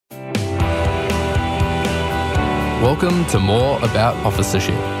Welcome to More About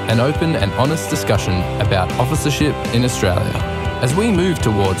Officership, an open and honest discussion about officership in Australia. As we move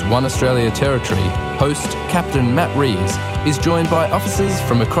towards One Australia territory, host Captain Matt Reeves is joined by officers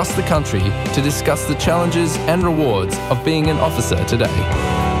from across the country to discuss the challenges and rewards of being an officer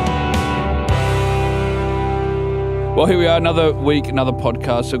today. Well, here we are, another week, another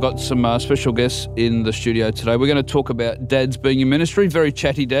podcast. I've got some special guests in the studio today. We're going to talk about dads being in ministry, very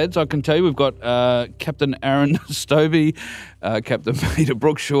chatty dads, I can tell you. We've got Captain Aaron Stobie, Captain Peter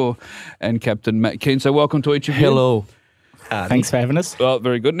Brookshaw, and Captain Matt Keane. So welcome to each of you. Hello. Thanks for having us. Well,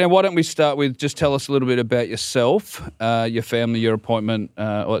 very good. Now, why don't we start with just tell us a little bit about yourself, your family, your appointment,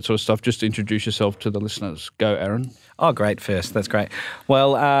 all that sort of stuff. Just to introduce yourself to the listeners. Go, Aaron. Oh, great first. That's great.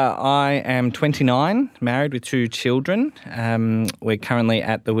 Well, I am 29, married with 2 children. We're currently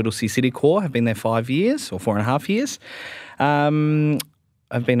at the Whittlesea City Corps. I've been there 5 years or 4.5 years.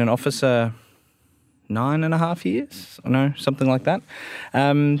 I've been an officer 9.5 years, something like that.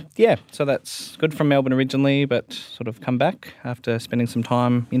 So that's good, from Melbourne originally, but sort of come back after spending some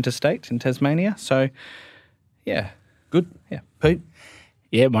time interstate in Tasmania. So, yeah. Good. Yeah. Pete?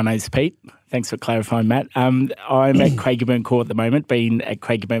 Yeah, my name's Pete. Thanks for clarifying, Matt. I'm at Craigieburn Corps at the moment, been at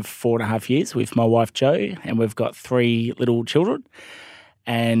Craigieburn for 4.5 years with my wife Jo, and we've got 3 little children.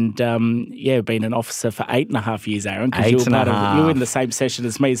 And, been an officer for 8.5 years, Aaron, because you were in the same session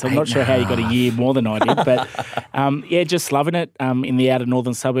as me, so I'm not sure how you got a year more than I did. But, just loving it in the outer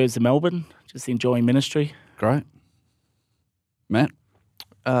northern suburbs of Melbourne, just enjoying ministry. Great. Matt?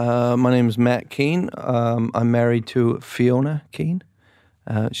 My name is Matt Keane. I'm married to Fiona Keane.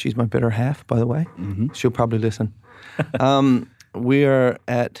 She's my better half, by the way. Mm-hmm. She'll probably listen. We are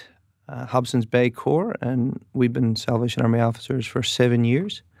at Hobson's Bay Corps, and we've been Salvation Army officers for 7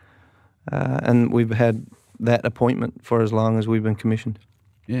 years. And we've had that appointment for as long as we've been commissioned.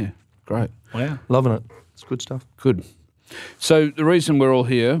 Yeah, great. Wow. Loving it. It's good stuff. Good. So the reason we're all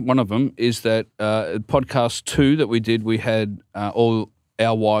here, one of them, is that podcast 2 that we did, we had all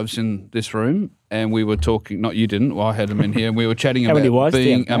our wives in this room, and we were talking, not you didn't, well, I had them in here, and we were chatting about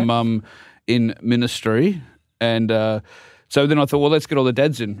being a mum in ministry. And so then I thought, well, let's get all the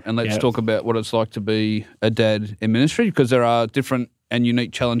dads in and let's talk about what it's like to be a dad in ministry, because there are different and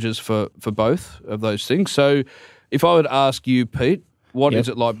unique challenges for both of those things. So if I would ask you, Pete, what is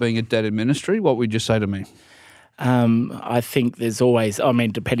it like being a dad in ministry? What would you say to me? I think there's always,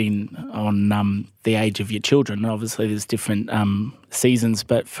 depending on the age of your children, obviously there's different seasons,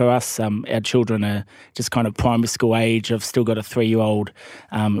 but for us, our children are just kind of primary school age. I've still got a 3-year-old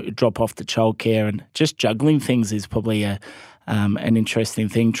drop off to childcare, and just juggling things is probably an interesting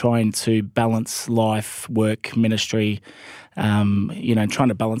thing, trying to balance life, work, ministry, trying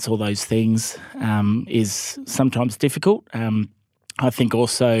to balance all those things is sometimes difficult. I think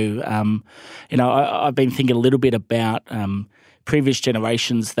also, I've been thinking a little bit about previous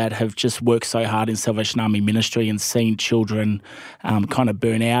generations that have just worked so hard in Salvation Army ministry and seen children kind of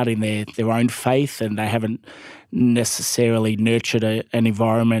burn out in their own faith, and they haven't necessarily nurtured an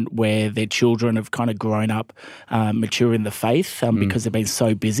environment where their children have kind of grown up mature in the faith because they've been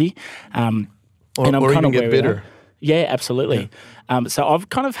so busy. Or even get bitter. Yeah, absolutely. Yeah. So I've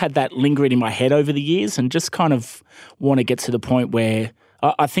kind of had that lingering in my head over the years, and just kind of want to get to the point where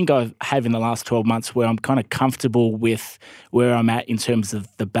I think I have in the last 12 months where I'm kind of comfortable with where I'm at in terms of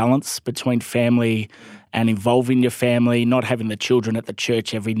the balance between family and involving your family, not having the children at the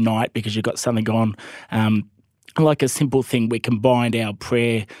church every night because you've got something on. Like a simple thing, we combined our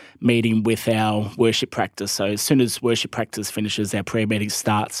prayer meeting with our worship practice. So as soon as worship practice finishes, our prayer meeting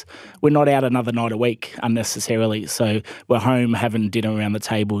starts. We're not out another night a week unnecessarily. So we're home having dinner around the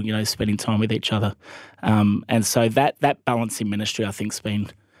table, spending time with each other. And so that balance in ministry, I think, has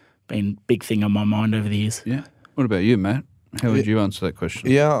been a big thing on my mind over the years. Yeah. What about you, Matt? How would you answer that question?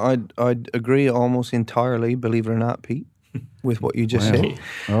 Yeah, I'd agree almost entirely, believe it or not, Pete, with what you just said.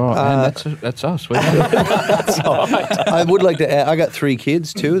 Oh, that's us. That's all right. I would like to add, I got 3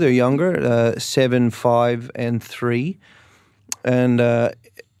 kids too. They're younger, 7, 5, and 3. And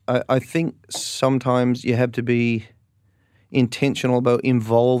I think sometimes you have to be intentional about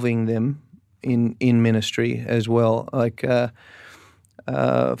involving them in ministry as well. Like,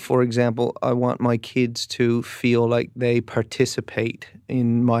 for example, I want my kids to feel like they participate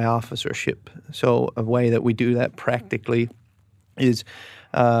in my officership. So a way that we do that practically is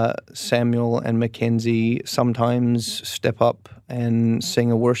Samuel and Mackenzie sometimes step up and sing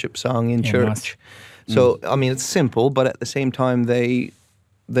a worship song in church. Nice. So, it's simple, but at the same time, they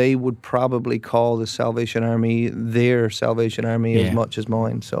would probably call the Salvation Army their Salvation Army as much as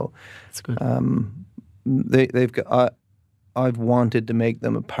mine. So that's good. They've got. I've wanted to make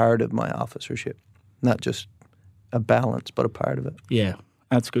them a part of my officership, not just a balance, but a part of it. Yeah,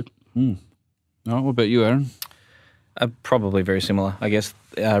 that's good. Oh, what about you, Aaron? Probably very similar, I guess.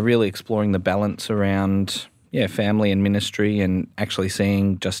 Really exploring the balance around family and ministry, and actually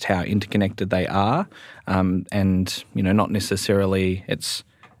seeing just how interconnected they are, and not necessarily it's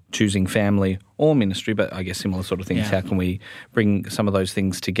choosing family or ministry, but I guess similar sort of things. Yeah. How can we bring some of those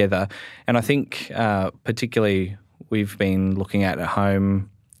things together? And I think particularly we've been looking at home,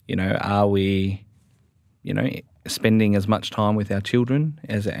 are we, spending as much time with our children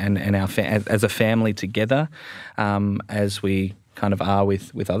as a family together as we kind of are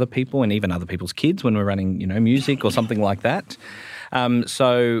with other people and even other people's kids when we're running, music or something like that.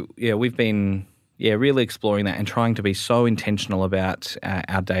 We've been really exploring that and trying to be so intentional about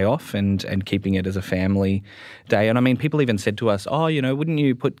our day off and keeping it as a family day. And I mean, people even said to us, wouldn't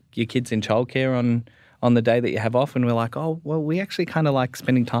you put your kids in childcare on the day that you have off? And we're like, we actually kind of like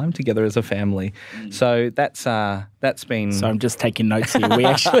spending time together as a family. So that's been... So I'm just taking notes here. We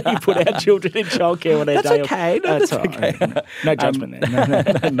actually put our children in childcare on our day off. That's okay. No judgment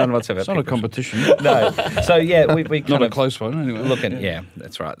there. None whatsoever. It's not a competition. No. So, we Not a close one, anyway. looking,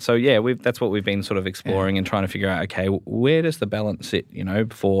 that's right. So, that's what we've been sort of exploring and trying to figure out, okay, where does the balance sit,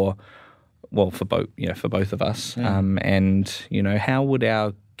 for both of us? And, how would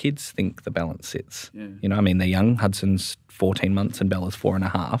our kids think the balance sits? They're young. Hudson's 14 months and Bella's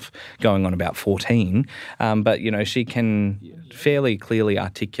 4.5, going on about 14. But, she can fairly clearly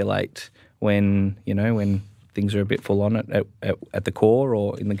articulate when things are a bit full on at the core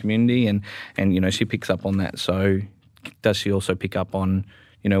or in the community, and she picks up on that. So does she also pick up on,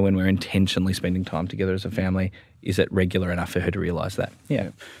 when we're intentionally spending time together as a family, is it regular enough for her to realise that? Yeah.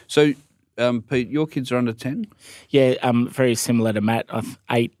 So, Pete, your kids are under 10? Yeah, very similar to Matt.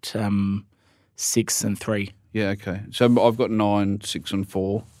 8, 6 and 3. Yeah, okay. So I've got 9, 6 and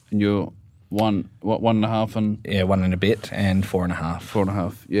 4, and you're 1.5 and... Yeah, 1 and a bit and 4.5.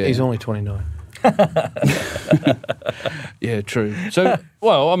 4.5, yeah. He's only 29. Yeah, true. So,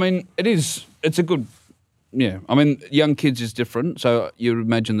 it's a good... Yeah, young kids is different, so you would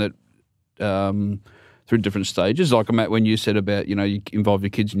imagine that through different stages. Like, Matt, when you said about, you involve your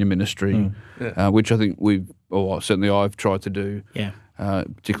kids in your ministry, which I think certainly I've tried to do,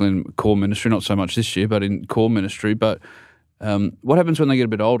 particularly in core ministry, not so much this year, but in core ministry. But what happens when they get a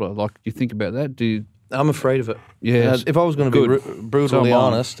bit older? Like, do you think about that? I'm afraid of it. Yeah. If I was going to be brutally So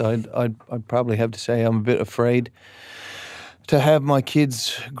honest, I'd probably have to say I'm a bit afraid to have my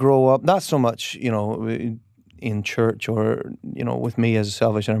kids grow up, not so much, in church or, with me as a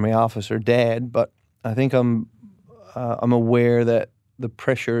Salvation Army officer dad, but I think I'm aware that the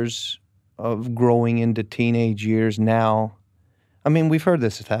pressures of growing into teenage years now, we've heard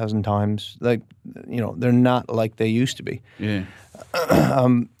this 1,000 times, like, they're not like they used to be. Yeah.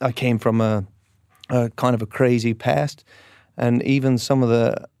 I came from a kind of a crazy past, and even some of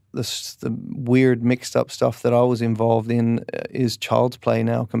the weird mixed up stuff that I was involved in is child's play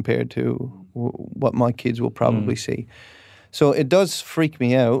now compared to what my kids will probably see. So it does freak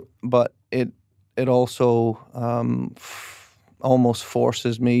me out, but it also almost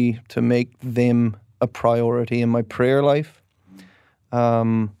forces me to make them a priority in my prayer life,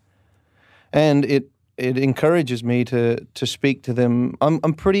 and it encourages me to speak to them.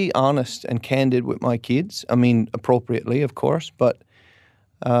 I'm pretty honest and candid with my kids. Appropriately, of course, but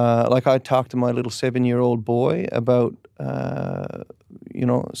like I talked to my little 7-year-old boy about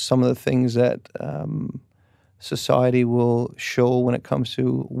some of the things that society will show when it comes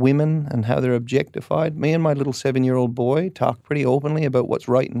to women and how they're objectified. Me and my little 7-year-old boy talk pretty openly about what's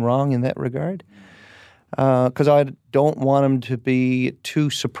right and wrong in that regard, because I don't want him to be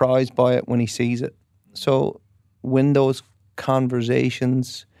too surprised by it when he sees it. So when those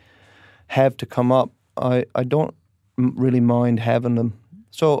conversations have to come up, I don't really mind having them.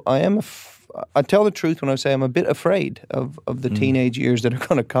 So I tell the truth when I say I'm a bit afraid of the teenage years that are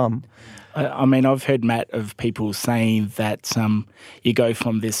going to come. I've heard, Matt, of people saying that you go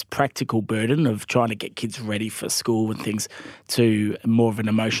from this practical burden of trying to get kids ready for school and things to more of an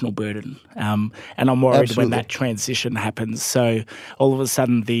emotional burden. And I'm worried Absolutely. when that transition happens. So all of a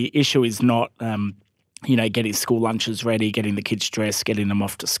sudden the issue is not getting school lunches ready, getting the kids dressed, getting them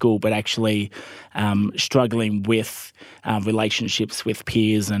off to school, but actually struggling with relationships with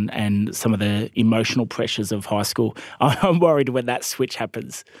peers and some of the emotional pressures of high school. I'm worried when that switch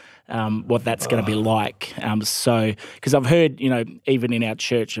happens, what that's going to be like. Because I've heard, even in our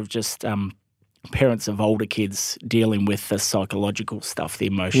church of just parents of older kids dealing with the psychological stuff, the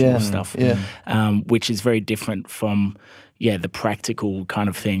emotional stuff, which is very different from the practical kind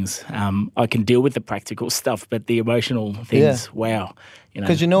of things. I can deal with the practical stuff, but the emotional things, wow,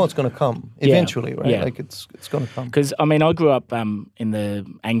 Because you know it's going to come eventually, right? Yeah. Like it's going to come. Because, I mean, I grew up in the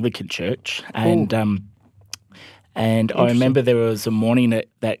Anglican church, and I remember there was a morning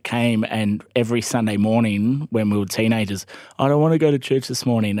that came, and every Sunday morning when we were teenagers, I don't want to go to church this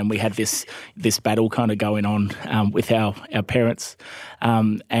morning, and we had this battle kind of going on with our parents,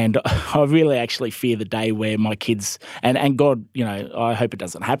 and I really actually fear the day where my kids, and God, I hope it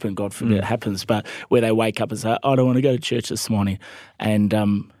doesn't happen, God forbid it happens, but where they wake up and say, I don't want to go to church this morning, and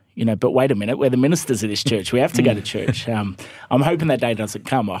but wait a minute, we're the ministers of this church. We have to go to church. I'm hoping that day doesn't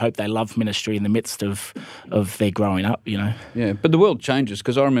come. I hope they love ministry in the midst of their growing up, Yeah, but the world changes,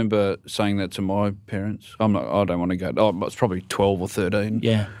 because I remember saying that to my parents. I don't want to go. Oh, it's probably 12 or 13.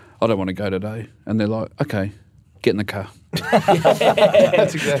 Yeah. I don't want to go today. And they're like, okay, get in the car.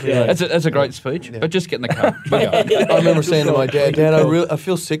 That's exactly right. That's a great speech, but just get in the car. We're going. I remember saying to my dad, I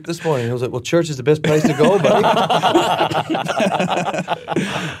feel sick this morning. He was like, well, church is the best place to go, buddy.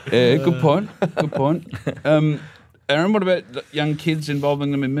 Yeah, good point. Good point. Aaron, what about young kids,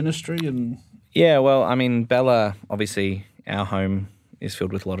 involving them in ministry? Yeah, well, I mean, Bella, obviously, our home is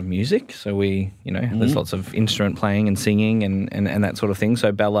filled with a lot of music. So there's lots of instrument playing and singing and that sort of thing.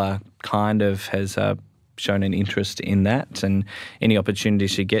 So Bella kind of has shown an interest in that, and any opportunity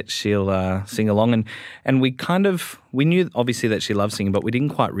she gets, she'll sing along. And we knew obviously that she loves singing, but we didn't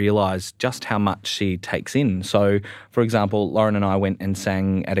quite realise just how much she takes in. So, for example, Lauren and I went and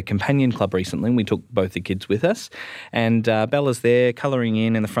sang at a companion club recently, and we took both the kids with us. And Bella's there colouring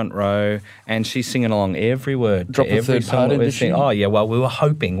in the front row, and she's singing along every word. Drop to every a third song part that in, we're did she? singing. Oh, yeah, well, we were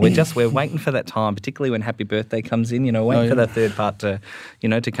hoping. We're waiting for that time, particularly when Happy Birthday comes in, waiting for that third part to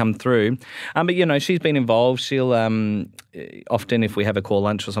come through. But, she's been involved. She'll often, if we have a call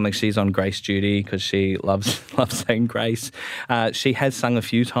lunch or something, she's on grace duty because she loves saying grace. She has sung a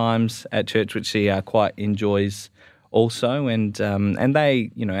few times at church, which she quite enjoys also, and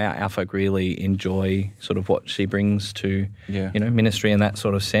they, our folk really enjoy sort of what she brings to, ministry in that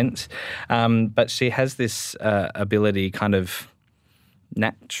sort of sense. But she has this ability kind of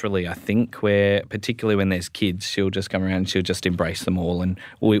naturally, I think, where particularly when there's kids, she'll just come around and she'll just embrace them all. And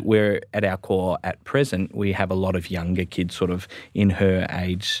we're at our core at present, we have a lot of younger kids sort of in her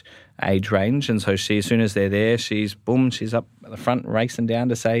age range, and so as soon as they're there, she's up at the front racing down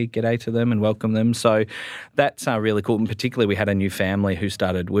to say g'day to them and welcome them. So that's really cool. And particularly we had a new family who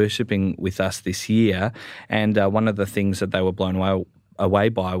started worshipping with us this year, and one of the things that they were blown away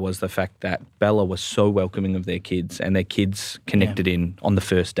by was the fact that Bella was so welcoming of their kids, and their kids connected in on the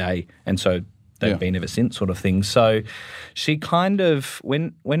first day, and so they've been ever since, sort of thing. So she kind of,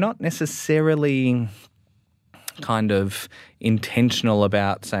 we're not necessarily kind of intentional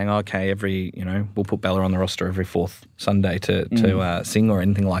about saying, okay, we'll put Bella on the roster every fourth Sunday to sing or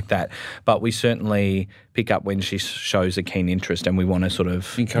anything like that. But we certainly pick up when she shows a keen interest, and we want to sort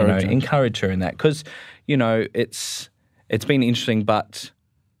of encourage her in that, because it's been interesting. But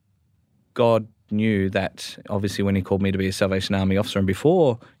God knew that obviously when He called me to be a Salvation Army officer, and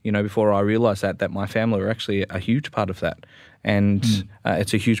before I realised that my family were actually a huge part of that. And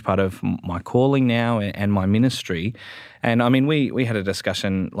it's a huge part of my calling now and my ministry. And I mean, we had a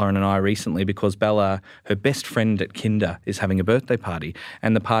discussion, Lauren and I, recently, because Bella, her best friend at Kinder, is having a birthday party,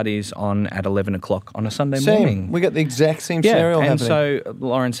 and the party's on at 11 o'clock on a Sunday morning. We got the exact same scenario happening. And so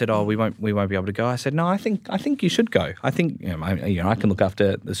Lauren said, "Oh, we won't be able to go." I said, "No, I think you should go. I think I can look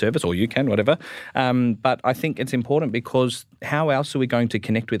after the service, or you can, whatever. But I think it's important, because how else are we going to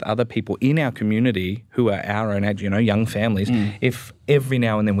connect with other people in our community who are our own age, young families, if every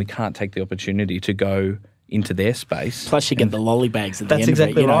now and then we can't take the opportunity to go into their space?" Plus, you get the lolly bags at the end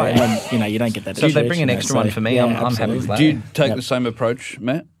exactly of it. Right. And, you don't get that. So if they bring an extra one for me, I'm happy with that. Do you take the same approach,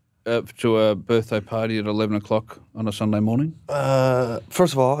 Matt, to a birthday party at 11 o'clock on a Sunday morning?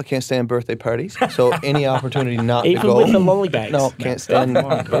 First of all, I can't stand birthday parties, so any opportunity not Even to go. with the lolly bags? No, can't stand.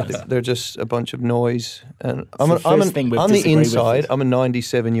 They're just a bunch of noise. And on the inside, I'm a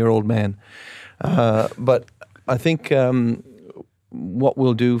 97-year-old man. But I think what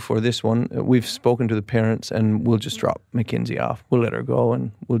we'll do for this one, we've spoken to the parents, and we'll just drop Mackenzie off. We'll let her go,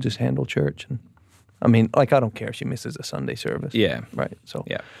 and we'll just handle church. And I mean, I don't care if she misses a Sunday service. Yeah. Right. So.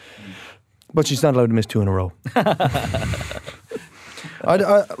 Yeah. But she's not allowed to miss 2 in a row.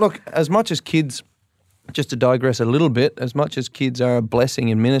 I look, as much as kids, just to digress a little bit, as much as kids are a blessing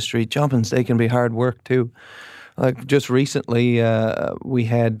in ministry, jumping, they can be hard work too. Like just recently, we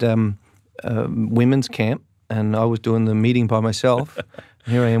had women's camp, and I was doing the meeting by myself.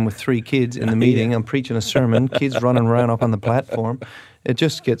 Here I am with 3 kids in the meeting. I'm preaching a sermon, kids running around up on the platform. it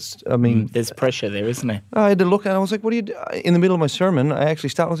just gets. I mean, There's pressure there, isn't there? I had to look and I was like, "What are you?" In the middle of my sermon, I actually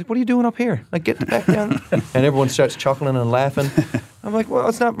stopped. I was like, "What are you doing up here? Like, get back down!" And everyone starts chuckling and laughing. I'm like, "Well,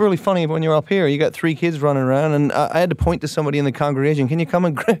 it's not really funny when you're up here. You got 3 kids running around." And I had to point to somebody in the congregation. Can you come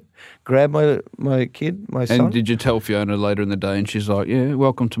and grab my kid, my son? And did you tell Fiona later in the day? And she's like, "Yeah,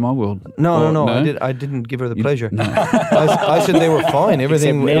 welcome to my world." No. I didn't give her the pleasure. No. I said they were fine.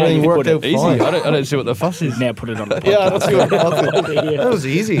 Everything worked out Easy. fine. I don't see what the fuss is. Now put it on the podcast. Yeah, I don't see what the fuss is. That was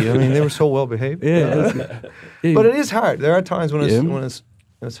easy. I mean, they were so well behaved. Yeah. But it is hard. There are times when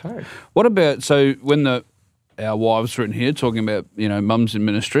it's hard. What about, so when our wives were in here talking about, mums in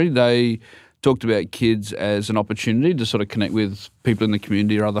ministry, they talked about kids as an opportunity to sort of connect with people in the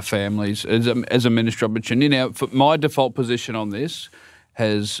community or other families as a ministry opportunity. Now, my default position on this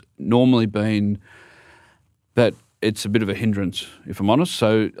has normally been that it's a bit of a hindrance, if I'm honest.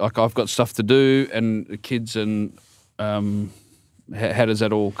 So, like, I've got stuff to do, and the kids, and how does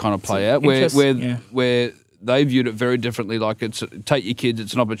that all kind of play out? Where they viewed it very differently. Like, it's take your kids;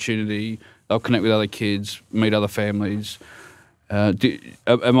 it's an opportunity. They'll connect with other kids, meet other families. Am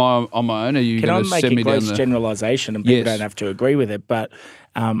I on my own? Are you going to send me down the... Can I make a gross generalisation, and people don't have to agree with it, but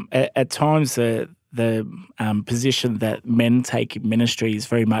at times the position that men take in ministry is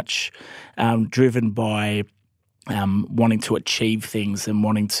very much driven by wanting to achieve things and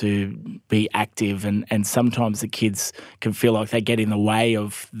wanting to be active, and sometimes the kids can feel like they get in the way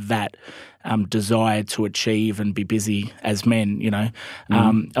of that desire to achieve and be busy as men,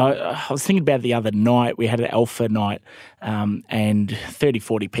 I was thinking about the other night, we had an alpha night, and 30,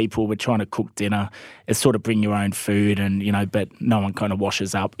 40 people were trying to cook dinner. It's sort of bring your own food, and, but no one kind of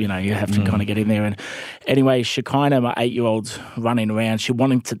washes up, you have to kind of get in there. And anyway, Shekinah, my 8-year-old's running around, she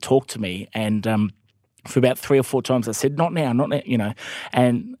wanted to talk to me, and for about 3 or 4 times I said, not now,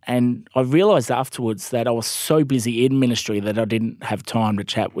 and I realised afterwards that I was so busy in ministry that I didn't have time to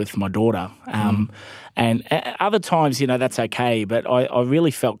chat with my daughter. And other times, that's okay, but I really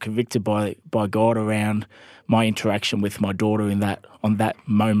felt convicted by God around my interaction with my daughter on that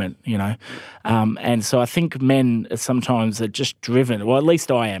moment, and so I think men sometimes are just driven, well, at least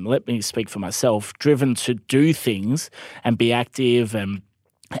I am, let me speak for myself, driven to do things and be active and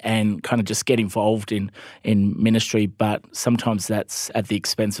kind of just get involved in ministry, but sometimes that's at the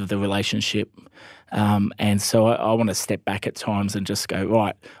expense of the relationship. And so I want to step back at times and just go,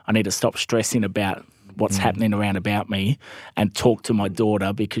 right, I need to stop stressing about what's happening around about me and talk to my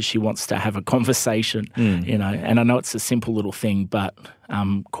daughter because she wants to have a conversation, And I know it's a simple little thing, but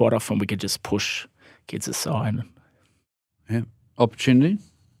quite often we could just push kids aside. Yeah. Opportunity?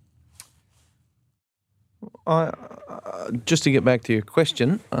 Just to get back to your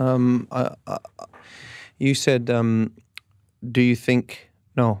question, you said, "Do you think?"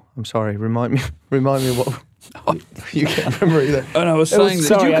 No, I'm sorry. Remind me what. You can't remember either. Oh no, I was saying. You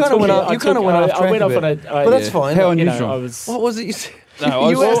kind of went off track a bit. But that's fine. How unusual. What was it you said? No,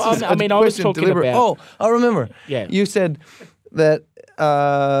 I was talking about. Oh, I remember. Yeah. You said that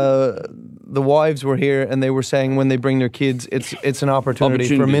the wives were here and they were saying when they bring their kids, it's an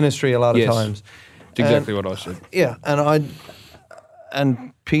opportunity for ministry a lot of times. That's exactly what I said. Yeah,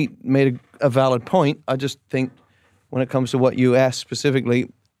 and Pete made a valid point. I just think when it comes to what you asked specifically,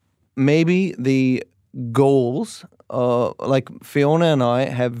 maybe the goals, like Fiona and I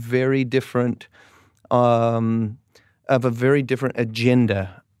have very different, have a very different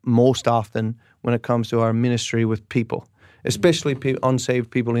agenda most often when it comes to our ministry with people, especially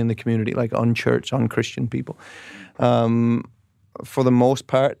unsaved people in the community, like unchurched, unchristian people. For the most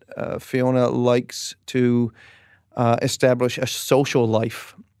part, Fiona likes to establish a social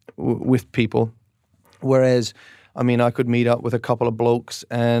life with people, whereas, I could meet up with a couple of blokes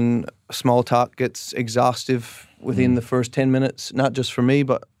and small talk gets exhaustive within the first 10 minutes, not just for me,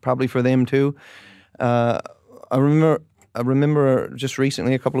 but probably for them too. I remember just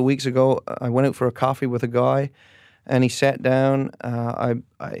recently, a couple of weeks ago, I went out for a coffee with a guy and he sat down. I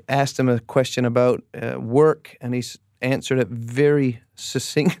asked him a question about work and he answered it very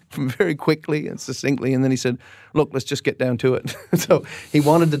quickly and succinctly, and then he said, "Look, let's just get down to it." So he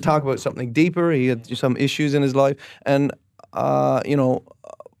wanted to talk about something deeper. He had some issues in his life, and I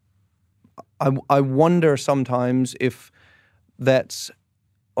wonder sometimes if that's,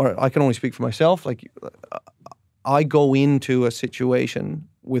 or I can only speak for myself. Like, I go into a situation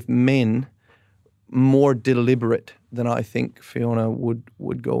with men more deliberate than I think Fiona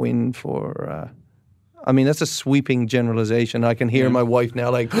would go in for. That's a sweeping generalization. I can hear my wife now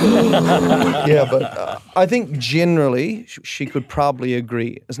like, yeah, but I think generally she could probably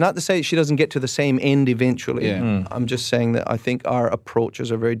agree. It's not to say she doesn't get to the same end eventually. Yeah. I'm just saying that I think our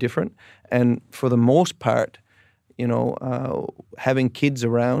approaches are very different. And for the most part, having kids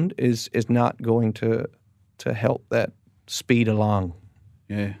around is not going to help that speed along.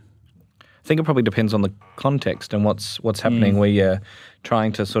 Yeah. I think it probably depends on the context and what's happening where you're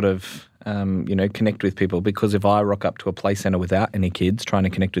trying to sort of connect with people. Because if I rock up to a play centre without any kids trying to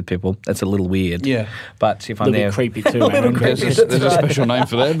connect with people, that's a little weird. Yeah. But if I'm there, bit creepy too. Man. There's a special name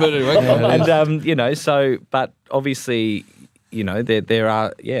for that, but anyway. and but obviously, there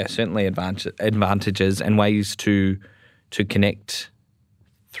are certainly advantages and ways to connect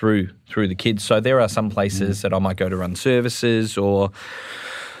through the kids. So there are some places that I might go to run services or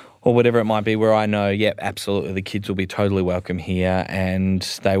whatever it might be where I know, absolutely the kids will be totally welcome here and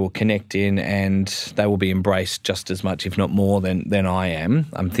they will connect in and they will be embraced just as much, if not more than I am.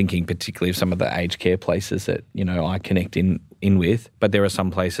 I'm thinking particularly of some of the aged care places that, I connect in with. But there are some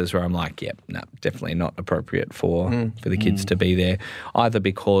places where I'm like, definitely not appropriate for the kids to be there, either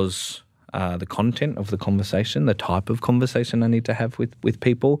because the content of the conversation, the type of conversation I need to have with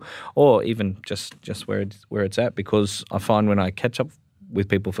people, or even just where it's at. Because I find when I catch up with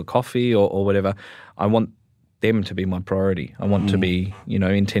people for coffee or whatever, I want them to be my priority. I want to be,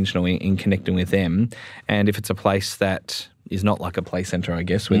 intentional in connecting with them. And if it's a place that is not like a play centre, I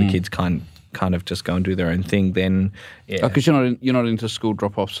guess, where the kids kind of just go and do their own thing, then because you're not into school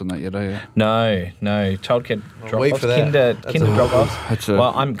drop-offs and that yet, are you? No, childcare drop-offs, wait for that. kinder drop-offs.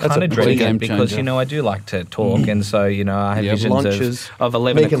 Well, I'm kind of dreading it because I do like to talk, and so I have visions of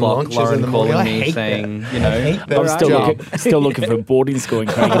 11 o'clock. Lauren calling me saying, I'm still looking for a boarding school in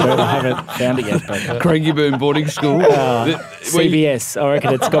Craigieburn. I haven't found it yet. But Craigieburn boarding school, CBS. I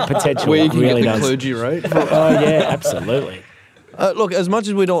reckon it's got potential. Where you can really get the does. clergy rate. Oh yeah, absolutely. Look, as much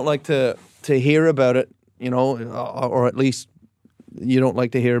as we don't like to hear about it, or at least you don't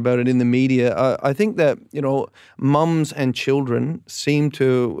like to hear about it in the media, I think that, mums and children seem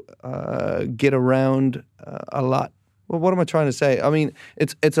to get around a lot. Well, what am I trying to say? I mean,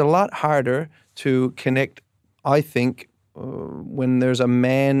 it's a lot harder to connect, I think, when there's a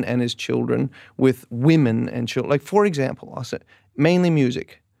man and his children with women and children. Like, for example, I'll say, mainly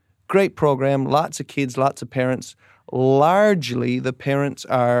music. Great program, lots of kids, lots of parents. Largely, the parents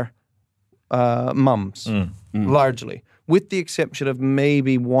are mums, largely, with the exception of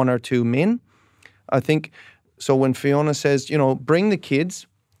maybe one or two men. I think, so when Fiona says, bring the kids,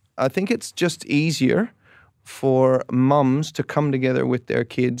 I think it's just easier for mums to come together with their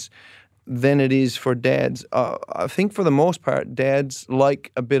kids than it is for dads. I think for the most part, dads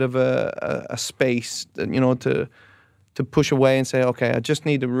like a bit of a space, to push away and say, okay, I just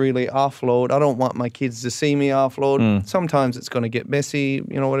need to really offload. I don't want my kids to see me offload. Sometimes it's going to get messy,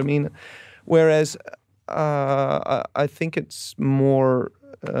 you know what I mean? Whereas I think it's more,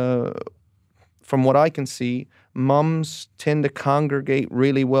 from what I can see, mums tend to congregate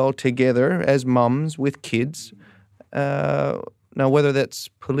really well together as mums with kids. Now, whether that's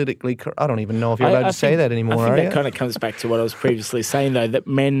politically, I don't even know if you're allowed to say that anymore, I think that kind of comes back to what I was previously saying, though, that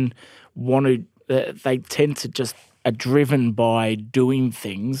men they tend to just are driven by doing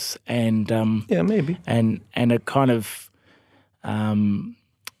things and maybe and a kind of I'm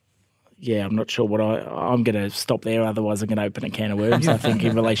not sure what I'm going to stop there, otherwise I'm going to open a can of worms. I think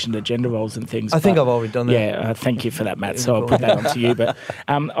in relation to gender roles and things. I think I've already done that. Yeah, thank you for that, Matt. So I'll put that on to you. But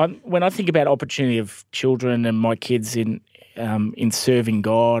when I think about opportunity of children and my kids in serving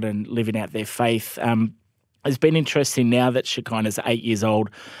God and living out their faith. It's been interesting now that Shekinah's 8 years old,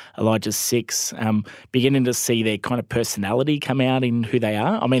 Elijah's 6, beginning to see their kind of personality come out in who they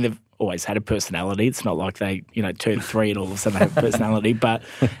are. I mean, they've always had a personality. It's not like they, turn 3 and all of a sudden have a personality, but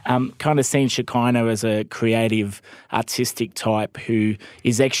kind of seeing Shekinah as a creative, artistic type who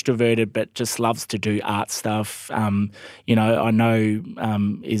is extroverted but just loves to do art stuff. I know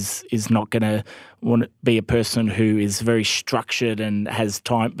is not going to want to be a person who is very structured and has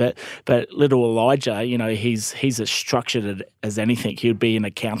time, but little Elijah, he's as structured as anything. He'd be an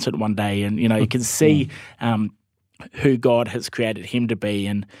accountant one day, and you can see who God has created him to be,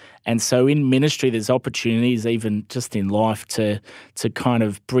 and so in ministry there's opportunities even just in life to kind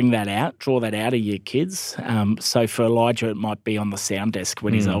of bring that out, draw that out of your kids. So for Elijah it might be on the sound desk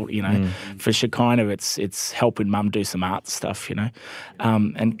when he's old, For Shekinah it's helping mum do some art stuff,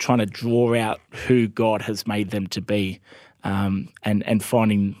 and trying to draw out who God has made them to be. And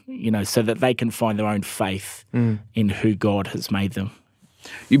finding, so that they can find their own faith in who God has made them.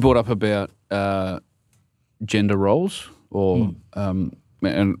 You brought up about gender roles, or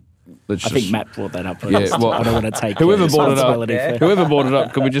and I think Matt brought that up. I don't want to take whoever brought it up. For Whoever brought it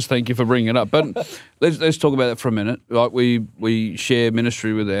up, can we just thank you for bringing it up? But let's talk about that for a minute. Like we share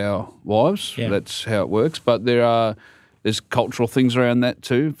ministry with our wives. Yeah. That's how it works. But there's cultural things around that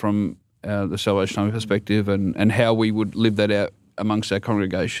too, from the Salvation Army perspective and how we would live that out amongst our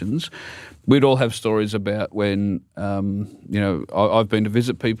congregations, we'd all have stories about when, I've been to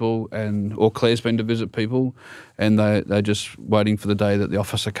visit people or Claire's been to visit people and they're just waiting for the day that the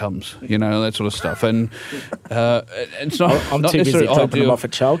officer comes, that sort of stuff. And it's not I'm not too busy necessarily dropping ideal. them off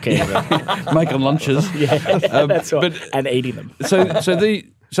at childcare. Making lunches. That's right. but- And eating them.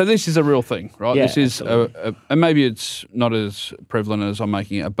 So this is a real thing, right? Yeah, this is, and maybe it's not as prevalent as I'm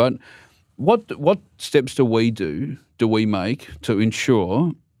making it, but what steps do we make to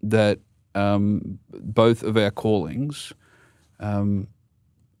ensure that both of our callings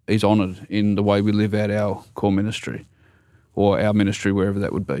is honoured in the way we live out our core ministry or our ministry, wherever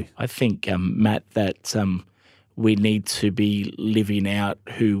that would be? I think, Matt, that we need to be living out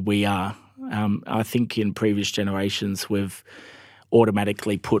who we are. I think in previous generations we've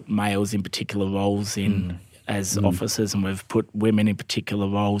automatically put males in particular roles as officers, and we've put women in particular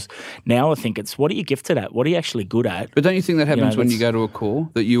roles. Now I think it's, what are you gifted at? What are you actually good at? But don't you think that happens when you that's- go to a call,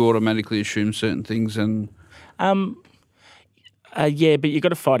 that you automatically assume certain things and... Yeah, but you've got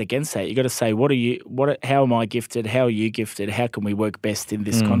to fight against that. You've got to say, how am I gifted? How are you gifted? How can we work best in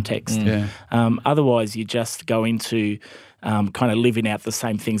this context? Yeah. Otherwise, you just go into kind of living out the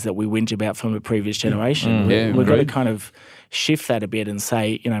same things that we whinge about from a previous generation. Yeah, We've got to agreed. kind of shift that a bit and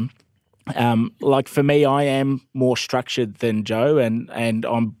say, like for me, I am more structured than Joe, and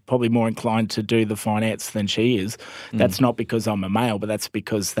I'm probably more inclined to do the finance than she is. That's not because I'm a male, but that's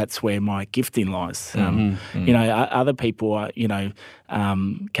because that's where my gifting lies. Other people are,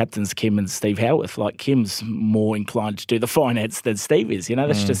 Captains Kim and Steve Howarth. Like Kim's more inclined to do the finance than Steve is.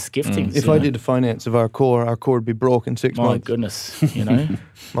 That's just gifting. If I did the finance of our core would be broke in 6 my months. goodness,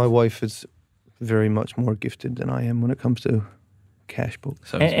 My wife is very much more gifted than I am when it comes to cash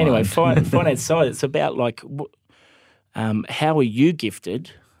books. So Anyway, finance side, it's about like how are you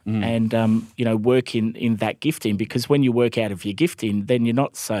gifted and, work in that gifting, because when you work out of your gifting, then you're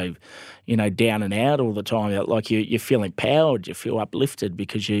not so, down and out all the time. Like you're feeling empowered, you feel uplifted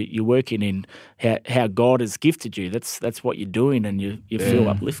because you're working in how God has gifted you. That's what you're doing, and you feel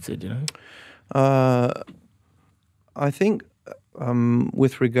uplifted, I think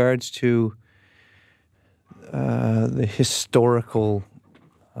with regards to the historical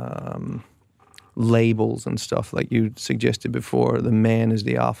labels and stuff, like you suggested before, the man is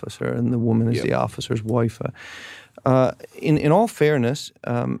the officer and the woman is the officer's wife. In all fairness,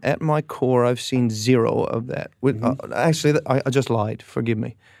 at my core, I've seen zero of that. Actually, I just lied. Forgive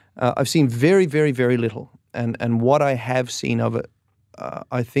me. I've seen very, very, very little. And what I have seen of it,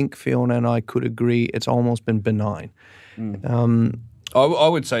 I think Fiona and I could agree it's almost been benign. I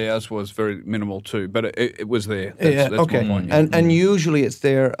would say ours was very minimal too, but it was there. That's okay. my point. And usually it's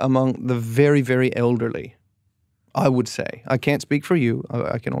there among the very, very elderly, I would say. I can't speak for you.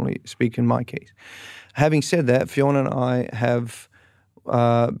 I can only speak in my case. Having said that, Fiona and I have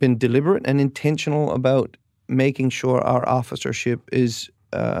been deliberate and intentional about making sure our officership is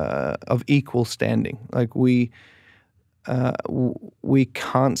of equal standing. Like we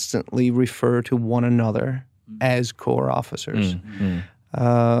constantly refer to one another as core officers.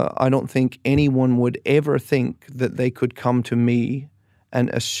 I don't think anyone would ever think that they could come to me and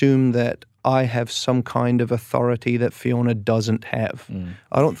assume that I have some kind of authority that Fiona doesn't have.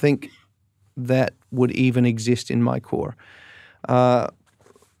 I don't think that would even exist in my core. I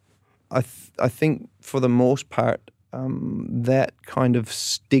think for the most part, that kind of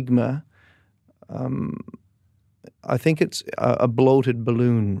stigma, I think it's a bloated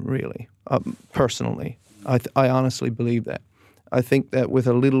balloon, really, personally. I honestly believe that. I think that with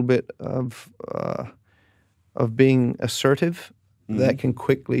a little bit of being assertive, that can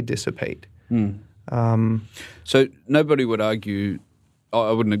quickly dissipate. So nobody would argue.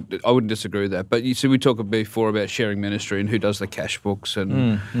 I wouldn't disagree with that. But you see, we talked before about sharing ministry and who does the cash books,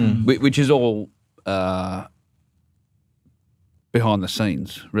 and which is all behind the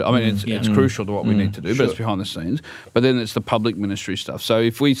scenes. I mean, it's crucial to what we need to do, but it's behind the scenes. But then it's the public ministry stuff. So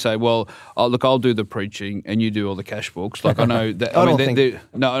if we say, well, I'll do the preaching and you do all the cash books, like I know that. I don't think.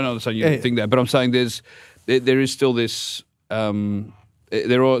 No, I'm not saying you think that, but I'm saying there is still this.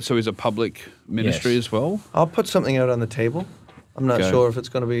 There also is a public ministry as well. I'll put something out on the table. I'm not sure if it's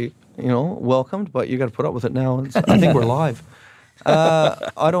going to be, welcomed, but you got to put up with it now. I think we're live.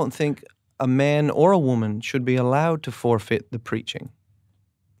 I don't think a man or a woman should be allowed to forfeit the preaching.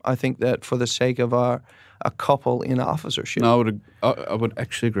 I think that for the sake of a couple in officership. No, I would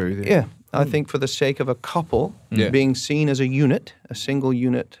actually agree with you. Yeah, I think for the sake of a couple being seen as a unit, a single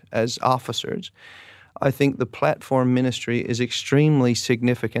unit as officers, I think the platform ministry is extremely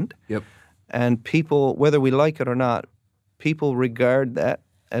significant. Yep. And people, whether we like it or not, people regard that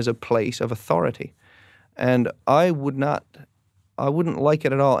as a place of authority. And I wouldn't like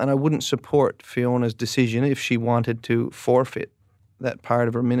it at all, and I wouldn't support Fiona's decision if she wanted to forfeit that part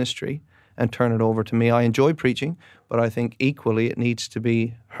of her ministry and turn it over to me. I enjoy preaching, but I think equally it needs to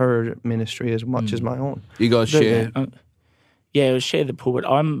be her ministry as much as my own. You guys share? Yeah, share the pulpit.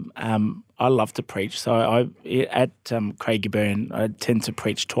 I love to preach, so at Craigieburn I tend to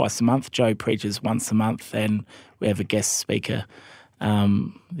preach twice a month. Joe preaches once a month, and we have a guest speaker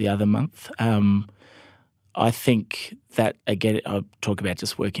the other month. I think that, again, I talk about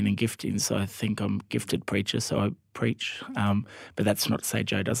just working in gifting, so I think I'm a gifted preacher, so I preach. But that's not to say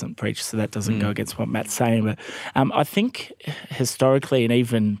Joe doesn't preach, so that doesn't go against what Matt's saying. But I think historically and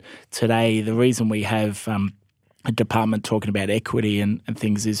even today, the reason we have a department talking about equity and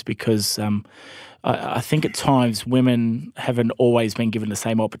things is because I think at times women haven't always been given the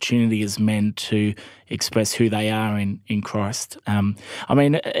same opportunity as men to express who they are in Christ. I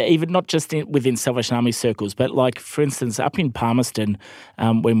mean, even not just within Salvation Army circles, but like, for instance, up in Palmerston,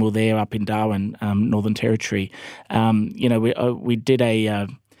 when we were there up in Darwin, Northern Territory, we did a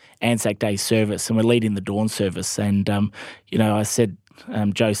Anzac Day service, and we're leading the dawn service. And, I said,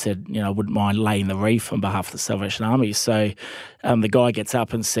 Joe said, I wouldn't mind laying the reef on behalf of the Salvation Army. So the guy gets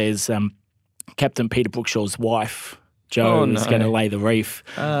up and says, Captain Peter Brookshaw's wife, Jo, is going to lay the reef.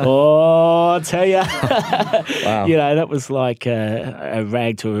 I tell you. Wow. That was like a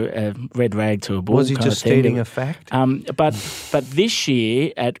red rag to a bull. Was he just stating a fact? But this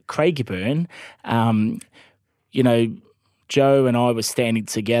year at Craigieburn, Joe and I were standing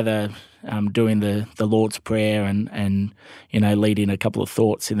together doing the Lord's Prayer and leading a couple of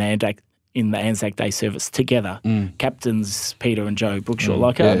thoughts in the Anzac Day service together. Captains Peter and Joe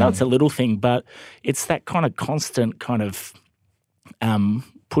Brookshaw. I know it's a little thing, but it's that kind of constant kind of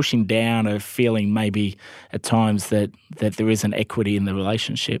pushing down of feeling maybe at times that there isn't equity in the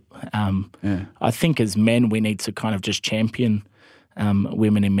relationship. I think as men we need to kind of just champion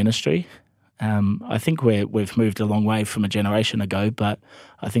women in ministry. I think we've moved a long way from a generation ago, but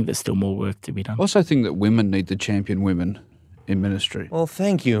I think there's still more work to be done. I also think that women need to champion women in ministry. Well,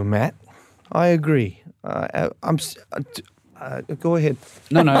 thank you, Matt. I agree. Go ahead.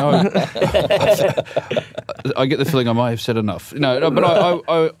 No. I get the feeling I might have said enough. No, but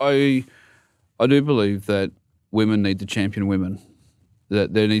I do believe that women need to champion women.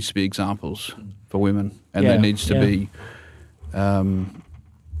 That there needs to be examples for women, and there needs to be,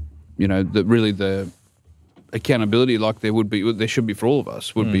 the accountability, like there should be for all of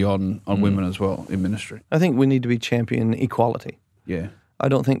us, would be on women as well in ministry. I think we need to be champion equality. Yeah. I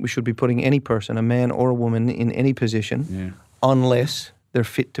don't think we should be putting any person, a man or a woman, in any position unless they're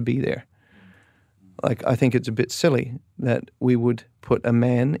fit to be there. Like, I think it's a bit silly that we would put a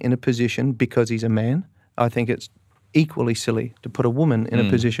man in a position because he's a man. I think it's equally silly to put a woman in a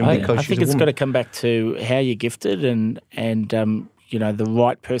position because she's a woman. I think it's got to come back to how you're gifted and the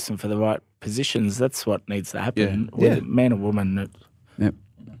right person for the right positions. That's what needs to happen. Whether man or woman. Yep.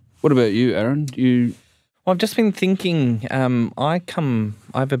 What about you, Aaron? Well, I've just been thinking, I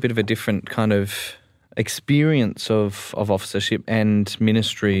have a bit of a different kind of experience of officership and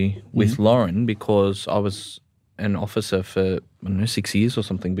ministry with Lauren, because I was an officer for, 6 years or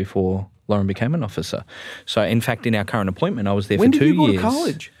something before Lauren became an officer. So, in fact, in our current appointment, I was there for 2 years. When did you go to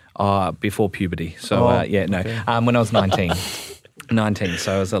college? Before puberty. So, when I was 19. 19,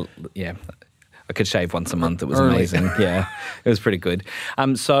 so I was I could shave once a month. It was amazing. Yeah, it was pretty good.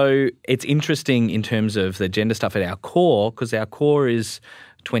 So it's interesting in terms of the gender stuff at our core, because our core is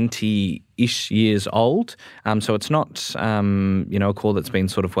 20-ish years old. So it's not, a core that's been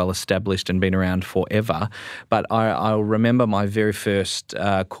sort of well established and been around forever. But I'll remember my very first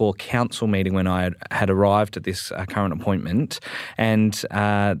core council meeting when I had arrived at this current appointment, and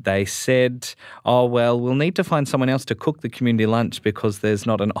they said, we'll need to find someone else to cook the community lunch because there's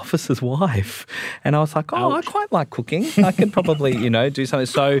not an officer's wife. And I was like, I quite like cooking. I could probably, do something.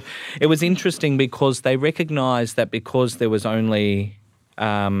 So it was interesting because they recognised that because there was only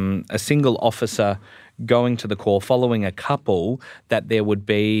a single officer going to the core following a couple, that there would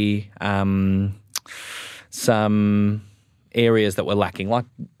be some areas that were lacking,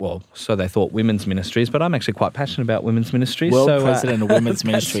 so they thought women's ministries, but I'm actually quite passionate about women's ministries. World President of Women's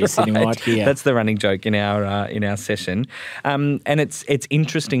Ministry sitting right here. That's the running joke in our session. And it's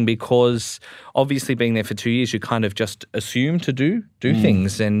interesting because obviously being there for 2 years, you kind of just assume to do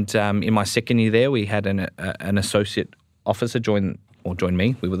things. And in my second year there, we had an associate officer join or joined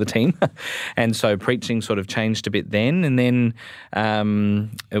me. We were the team. And so preaching sort of changed a bit then. And then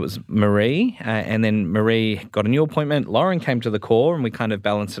it was Marie. And then Marie got a new appointment. Lauren came to the core and we kind of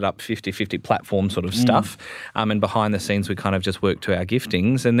balanced it up 50-50 platform sort of stuff. And behind the scenes, we kind of just worked to our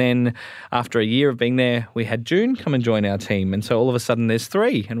giftings. And then after a year of being there, we had June come and join our team. And so all of a sudden there's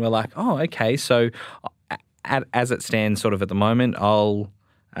 3. And we're like, oh, okay. So as it stands sort of at the moment, I'll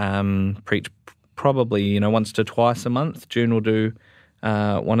preach probably, once to twice a month. June will do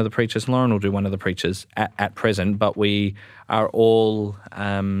one of the preachers. Lauren will do one of the preachers at present, but we are all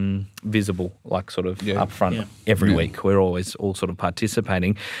visible, like sort of up front every week. We're always all sort of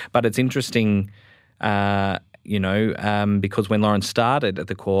participating. But it's interesting, because when Lauren started at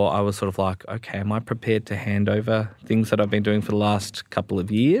the core, I was sort of like, okay, am I prepared to hand over things that I've been doing for the last couple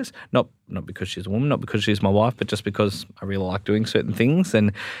of years? Not because she's a woman, not because she's my wife, but just because I really like doing certain things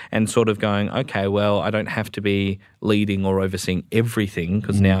and sort of going, okay, well, I don't have to be leading or overseeing everything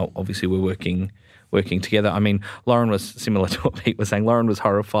because now obviously we're working together. I mean, Lauren was similar to what Pete was saying. Lauren was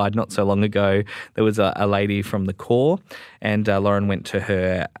horrified not so long ago. There was a lady from the core and Lauren went to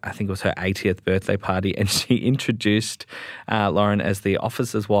her, I think it was her 80th birthday party, and she introduced Lauren as the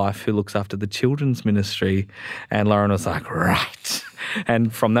officer's wife who looks after the children's ministry. And Lauren was like, right.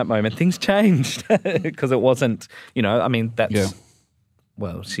 And from that moment, things changed because it wasn't, that's... Yeah.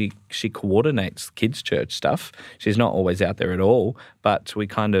 Well, she coordinates kids' church stuff. She's not always out there at all, but we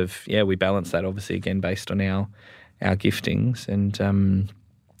kind of, we balance that obviously again based on our giftings. And,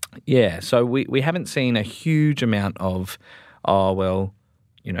 so we haven't seen a huge amount of, Lauren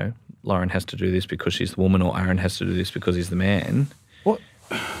has to do this because she's the woman or Aaron has to do this because he's the man.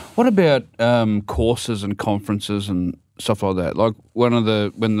 What about courses and conferences and stuff like that? Like when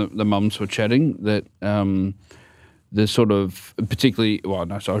the mums were chatting that... the sort of particularly, I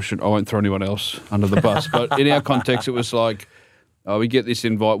won't throw anyone else under the bus, but in our context, it was like, we get this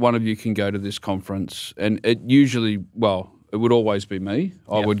invite, one of you can go to this conference, and it usually, it would always be me.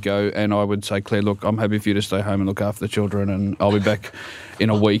 I would go and I would say, Claire, look, I'm happy for you to stay home and look after the children and I'll be back in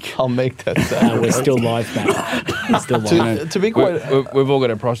a week. I'll make that sound. We're still live, Matt. We're still live. To be quite... We've all got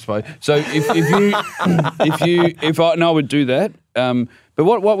a price to pay. So if I would do that. But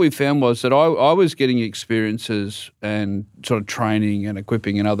what we found was that I was getting experiences and sort of training and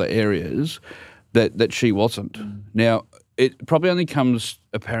equipping in other areas that she wasn't. Now, it probably only comes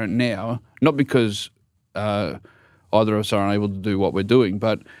apparent now, not because either of us are unable to do what we're doing,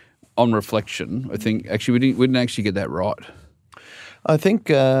 but on reflection, I think actually we didn't actually get that right. I think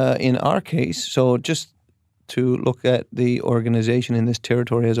in our case, so just to look at the organisation in this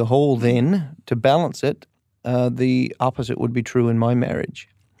territory as a whole then, to balance it, the opposite would be true in my marriage.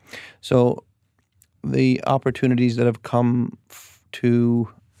 So the opportunities that have come to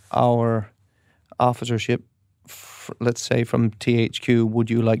our officership, let's say from THQ, would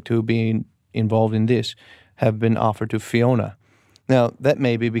you like to be involved in this, have been offered to Fiona. Now, that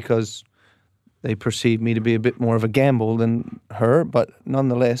may be because they perceive me to be a bit more of a gamble than her, but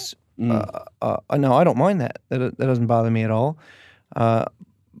nonetheless, no, I don't mind that. That doesn't bother me at all.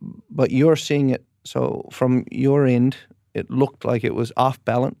 But you're seeing it. So from your end, it looked like it was off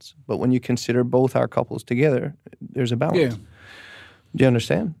balance, but when you consider both our couples together, there's a balance. Yeah. Do you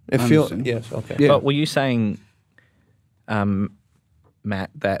understand? Yes, okay. Yeah. But were you saying, Matt,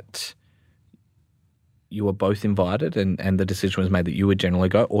 that you were both invited and the decision was made that you would generally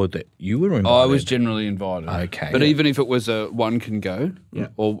go, or that you were invited? I was generally invited. Okay. But even if it was a one can go,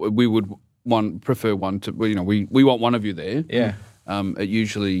 or we would prefer one to, we want one of you there. Yeah. It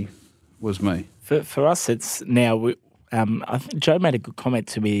usually was me. For us, it's now. I think Joe made a good comment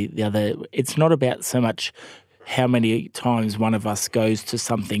to me the other. It's not about so much how many times one of us goes to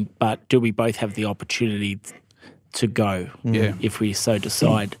something, but do we both have the opportunity to go if we so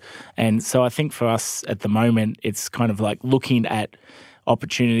decide. And so I think for us at the moment, it's kind of like looking at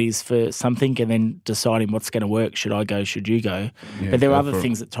opportunities for something and then deciding what's going to work. Should I go? Should you go? Yeah, but there are other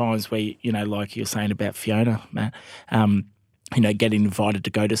things at times where, like you're saying about Fiona, Matt, getting invited to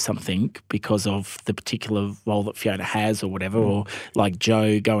go to something because of the particular role that Fiona has or whatever, or like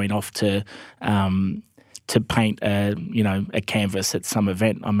Joe going off to paint a canvas at some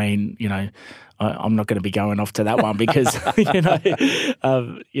event. I mean, I'm not going to be going off to that one because, that's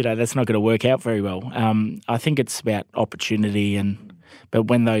not going to work out very well. I think it's about opportunity but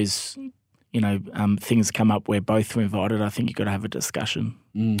when those, things come up where both are invited, I think you've got to have a discussion.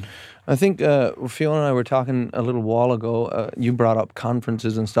 I think Fiona and I were talking a little while ago. You brought up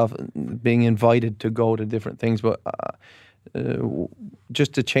conferences and stuff, being invited to go to different things, but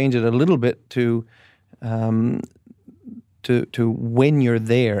just to change it a little bit to when you're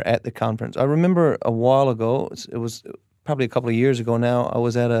there at the conference. I remember a while ago, it was probably a couple of years ago now, I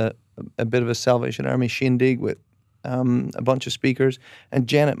was at a bit of a Salvation Army shindig with a bunch of speakers, and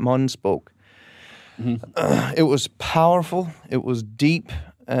Janet Munn spoke. It was powerful, it was deep,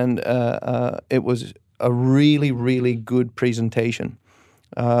 and it was a really, really good presentation.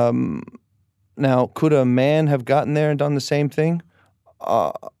 Now, could a man have gotten there and done the same thing?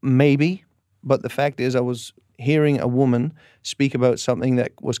 Maybe, but the fact is I was hearing a woman speak about something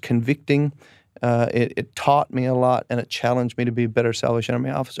that was convicting. It taught me a lot, and it challenged me to be a better Salvation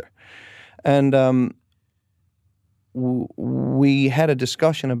Army officer. And we had a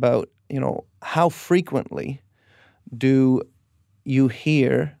discussion about, how frequently do you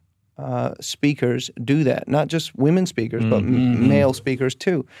hear speakers do that? Not just women speakers, but male speakers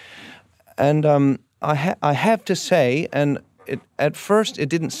too. And I have to say, and at first it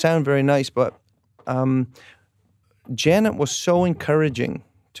didn't sound very nice, but Janet was so encouraging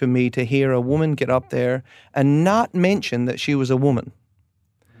to me to hear a woman get up there and not mention that she was a woman.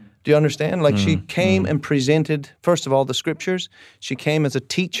 Do you understand? Like she came and presented, first of all, the scriptures. She came as a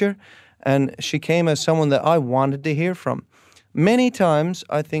teacher, and she came as someone that I wanted to hear from. Many times,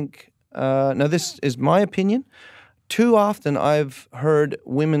 I think, now this is my opinion, too often I've heard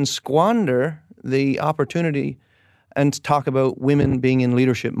women squander the opportunity and talk about women being in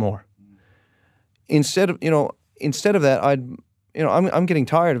leadership more. Instead of that, I'm getting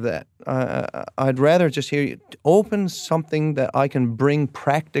tired of that. I'd rather just hear you open something that I can bring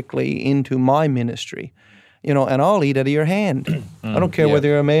practically into my ministry, and I'll eat out of your hand. I don't care whether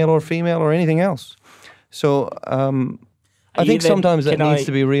you're a male or female or anything else. So I think sometimes that needs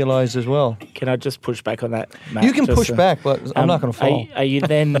to be realized as well. Can I just push back on that, Matt? You can push back, but I'm not going to fall. Are you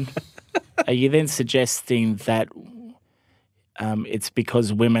then suggesting that it's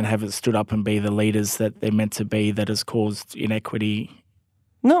because women haven't stood up and be the leaders that they're meant to be that has caused inequity?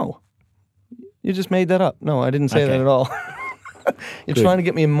 No. You just made that up. No, I didn't say that at all. You're trying to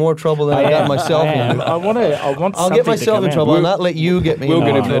get me in more trouble than I got myself in. I'll get myself in trouble. I'll not let you get me in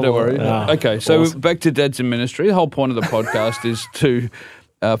trouble. We'll get it, don't worry. Okay, so awesome. Back to Dads in Ministry. The whole point of the podcast is to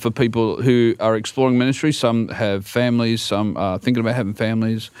for people who are exploring ministry. Some have families, some are thinking about having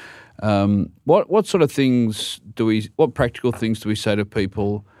families. What sort of things what practical things do we say to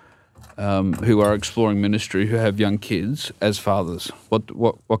people who are exploring ministry, who have young kids as fathers?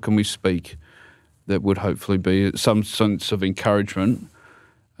 What can we speak that would hopefully be some sense of encouragement,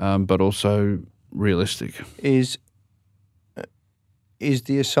 but also realistic? Is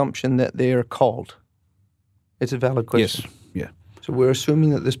the assumption that they are called? It's a valid question. Yes. Yeah. So we're assuming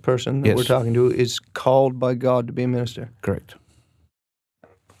that this person that we're talking to is called by God to be a minister. Correct.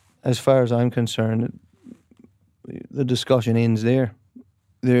 As far as I'm concerned, the discussion ends there.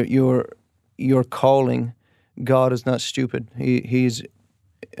 Your calling, God is not stupid.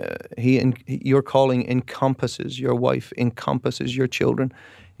 Your calling encompasses your wife, encompasses your children,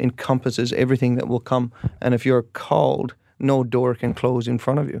 encompasses everything that will come. And if you're called, no door can close in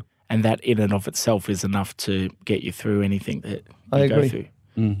front of you. And that in and of itself is enough to get you through anything that you go through.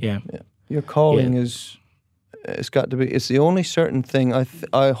 Yeah. Your calling is... It's got to be. It's the only certain thing.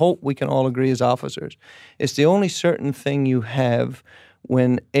 I hope we can all agree as officers. It's the only certain thing you have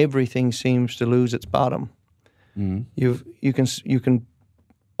when everything seems to lose its bottom. You can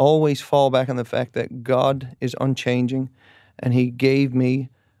always fall back on the fact that God is unchanging, and He gave me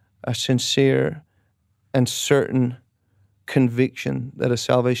a sincere and certain conviction that a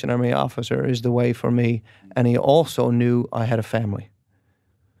Salvation Army officer is the way for me, and He also knew I had a family.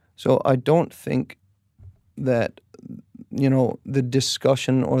 So I don't think that the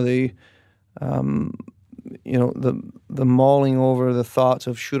discussion or the mulling over the thoughts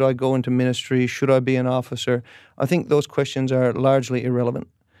of should I go into ministry, should I be an officer, I think those questions are largely irrelevant.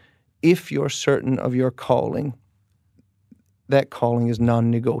 If you're certain of your calling, that calling is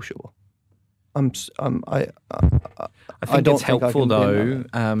non-negotiable. I think it's helpful though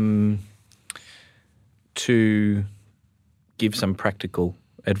to give some practical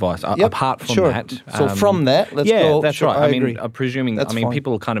advice apart from that. So from that, let's go. Yeah, that's sure, right. agree. I'm presuming. That's fine.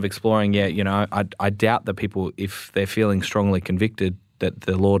 People are kind of exploring. I doubt that people, if they're feeling strongly convicted that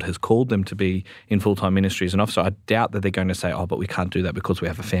the Lord has called them to be in full-time ministry as an officer, I doubt that they're going to say, "Oh, but we can't do that because we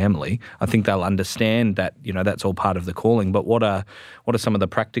have a family." I think they'll understand that that's all part of the calling. But what are some of the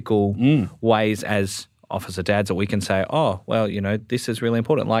practical ways as officer dads that we can say, "Oh, well, this is really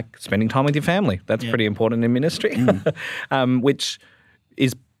important, like spending time with your family. That's pretty important in ministry," which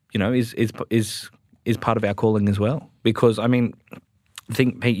is part of our calling as well. Because I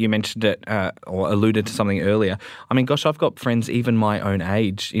think, Pete, you mentioned it or alluded to something earlier. I've got friends even my own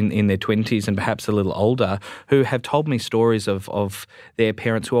age in their 20s and perhaps a little older who have told me stories of their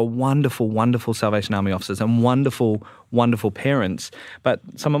parents who are wonderful, wonderful Salvation Army officers and wonderful wonderful parents. But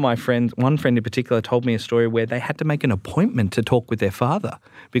some of my friends, one friend in particular, told me a story where they had to make an appointment to talk with their father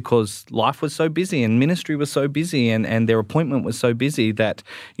because life was so busy and ministry was so busy and their appointment was so busy that,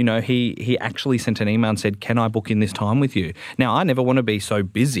 he actually sent an email and said, can I book in this time with you? Now, I never want to be so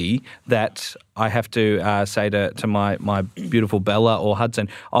busy that I have to say to my beautiful Bella or Hudson,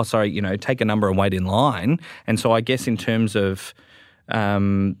 oh, sorry, take a number and wait in line. And so I guess in terms of,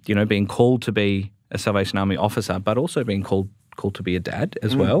 being called to be a Salvation Army officer, but also being called to be a dad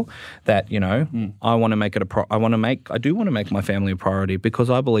as well, that, I want to make it I do want to make my family a priority because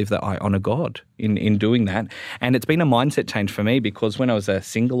I believe that I honour God in doing that. And it's been a mindset change for me because when I was a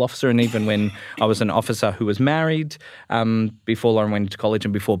single officer and even when I was an officer who was married, before Lauren went to college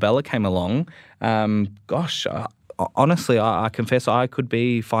and before Bella came along, honestly, I confess I could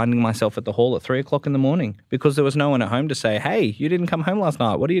be finding myself at the hall at 3 o'clock in the morning because there was no one at home to say, hey, you didn't come home last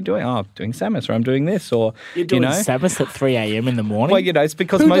night. What are you doing? Oh, I'm doing Sabbath or I'm doing this or, You're doing Sabbath at 3 a.m. in the morning? Well, it's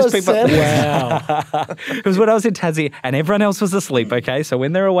because most people... Wow. It was when I was in Tassie and everyone else was asleep, okay? So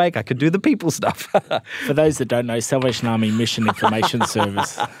when they're awake, I could do the people stuff. For those that don't know, Salvation Army Mission Information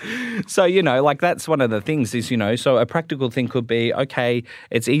Service. So, that's one of the things is, so a practical thing could be, okay,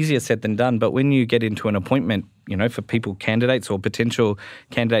 it's easier said than done, but when you get into an appointment, for people, candidates or potential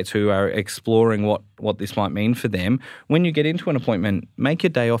candidates who are exploring what this might mean for them, when you get into an appointment, make your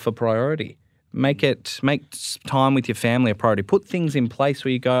day off a priority. Make time with your family a priority. Put things in place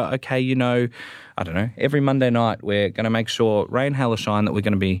where you go, okay, I don't know, every Monday night we're going to make sure, rain, hail or shine, that we're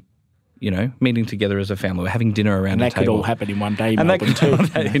going to be meeting together as a family. We're having dinner around a table. And that could all happen in one day in Melbourne too.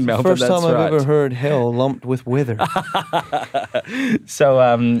 In Melbourne, First time I've ever heard hell lumped with weather.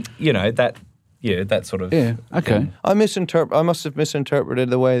 So, that sort of... Yeah, okay. I must have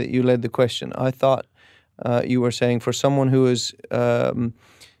misinterpreted the way that you led the question. I thought you were saying for someone who is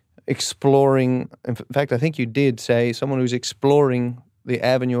exploring... In fact, I think you did say someone who's exploring the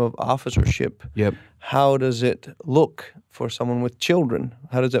avenue of officership. Yep. How does it look for someone with children?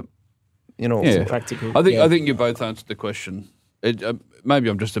 How does it, Yeah. Practical. I think you both answered the question. Maybe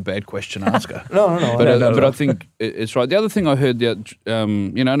I'm just a bad question asker. No. But I think it's right. The other thing I heard, and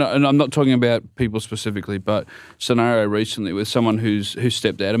I'm not talking about people specifically, but scenario recently with someone who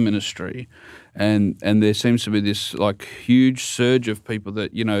stepped out of ministry, and there seems to be this like huge surge of people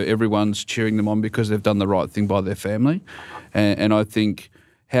that everyone's cheering them on because they've done the right thing by their family, and I think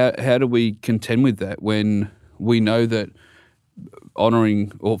how do we contend with that when we know that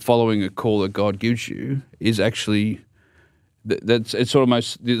honouring or following a call that God gives you is actually it's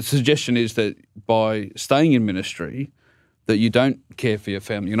almost the suggestion is that by staying in ministry that you don't care for your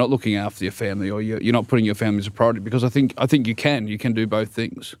family, you're not looking after your family, or you're not putting your family as a priority, because I think you can do both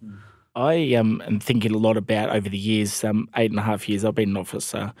things. I am thinking a lot about over the years, 8.5 years I've been an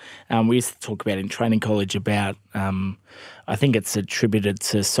officer. We used to talk about in training college about, I think it's attributed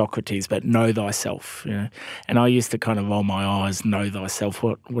to Socrates, but know thyself. And I used to kind of roll my eyes, know thyself.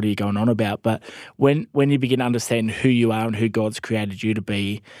 What are you going on about? But when you begin to understand who you are and who God's created you to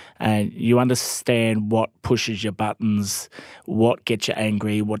be, and you understand what pushes your buttons, what gets you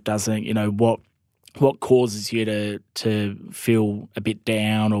angry, what doesn't, what causes you to feel a bit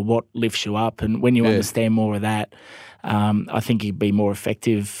down or what lifts you up. And when you understand more of that, I think you'd be more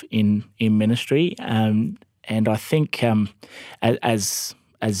effective in ministry. And I think as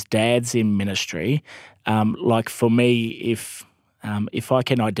dads in ministry, like for me, if I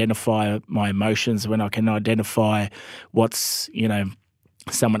can identify my emotions, when I can identify what's,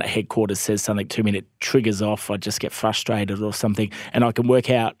 someone at headquarters says something to me and it triggers off, I just get frustrated or something, and I can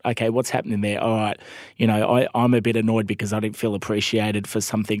work out, okay, what's happening there? All right, I'm a bit annoyed because I didn't feel appreciated for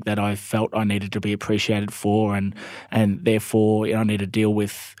something that I felt I needed to be appreciated for, and therefore I need to deal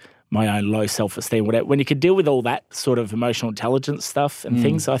with my own low self-esteem. Whatever. When you can deal with all that sort of emotional intelligence stuff and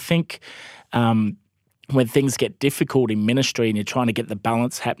things, I think when things get difficult in ministry and you're trying to get the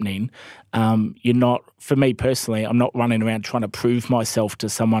balance happening, you're not, for me personally, I'm not running around trying to prove myself to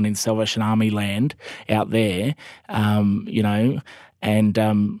someone in Salvation Army land out there, and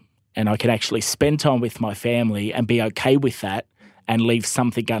I can actually spend time with my family and be okay with that and leave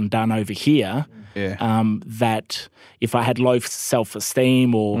something undone over here. That if I had low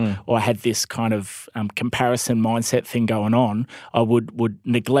self-esteem or I had this kind of comparison mindset thing going on, I would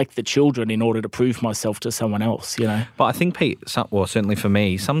neglect the children in order to prove myself to someone else, But I think, Pete, certainly for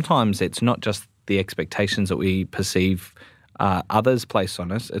me, sometimes it's not just the expectations that we perceive others place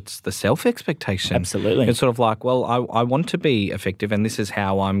on us. It's the self-expectation. Absolutely. It's sort of like, well, I want to be effective, and this is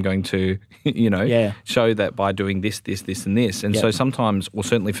how I'm going to, show that by doing this, this, this, and this. And so sometimes, well,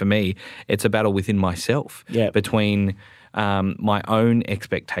 certainly for me, it's a battle within myself between my own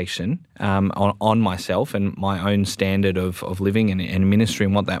expectation on myself and my own standard of living and ministry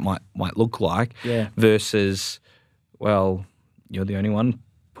and what that might look like versus, well, you're the only one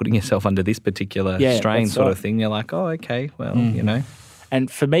putting yourself under this particular strain sort of thing. You're like, oh, okay, well,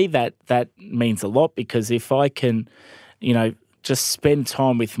 And for me, that means a lot, because if I can, just spend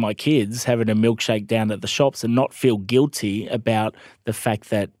time with my kids having a milkshake down at the shops and not feel guilty about the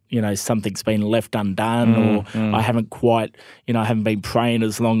fact that, something's been left undone or I haven't quite, I haven't been praying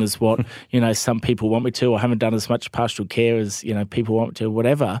as long as what, some people want me to, or haven't done as much pastoral care as, people want me to,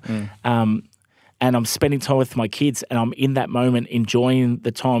 whatever. And I'm spending time with my kids, and I'm in that moment enjoying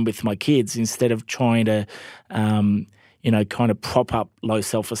the time with my kids instead of trying to, kind of prop up low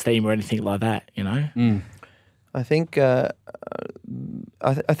self-esteem or anything like that, I think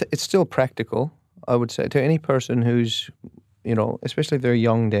it's still practical, I would say, to any person who's, especially if they're a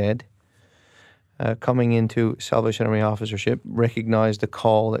young dad, coming into Salvation Army officership, recognize the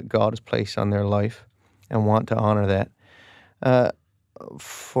call that God has placed on their life and want to honor that.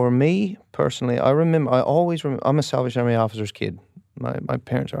 For me personally, always remember, I'm a Salvation Army officer's kid. My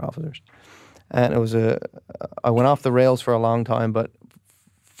parents are officers. And I went off the rails for a long time, but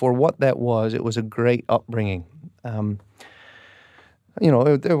for what that was, it was a great upbringing. There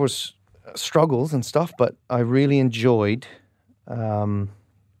was struggles and stuff, but I really enjoyed the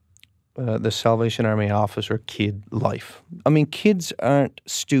Salvation Army officer kid life. I mean, kids aren't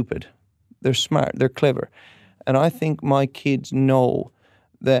stupid. They're smart. They're clever. And I think my kids know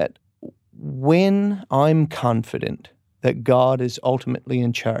that when I'm confident that God is ultimately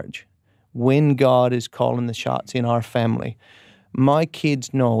in charge, when God is calling the shots in our family, my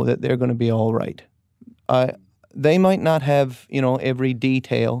kids know that they're going to be all right. They might not have, every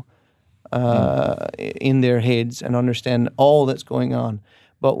detail in their heads and understand all that's going on,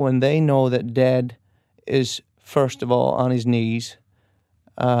 but when they know that Dad is, first of all, on his knees,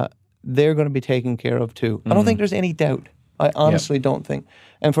 they're going to be taken care of too. I don't think there's any doubt. I honestly don't think.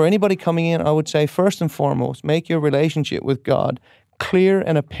 And for anybody coming in, I would say, first and foremost, make your relationship with God clear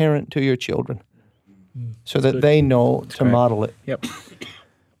and apparent to your children so that they know to model it. Yep.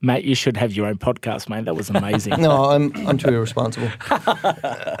 Matt, you should have your own podcast, mate. That was amazing. No, I'm too irresponsible.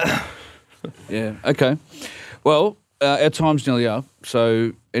 Yeah, okay. Well, our time's nearly up,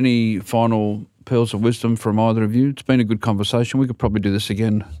 so any final pearls of wisdom from either of you? It's been a good conversation. We could probably do this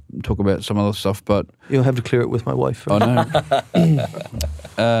again and talk about some other stuff, but... You'll have to clear it with my wife first. I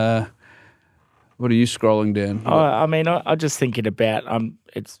know. What are you scrolling down? I'm just thinking about,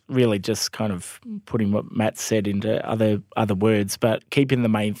 it's really just kind of putting what Matt said into other words, but keeping the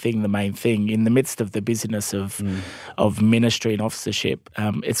main thing in the midst of the busyness of ministry and officership.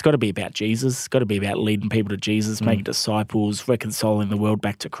 It's got to be about Jesus. It's got to be about leading people to Jesus, making disciples, reconciling the world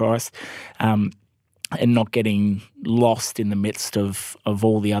back to Christ, and not getting lost in the midst of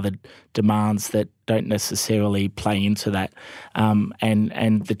all the other demands that don't necessarily play into that.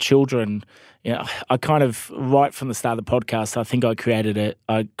 And the children... I kind of, right from the start of the podcast, I think I created a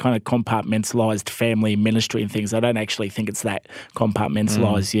kind of compartmentalised family ministry and things. I don't actually think it's that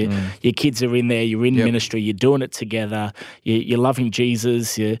compartmentalised. Your kids are in there, you're in ministry, you're doing it together, you're loving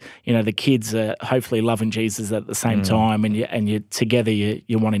Jesus, the kids are hopefully loving Jesus at the same time, and you're together,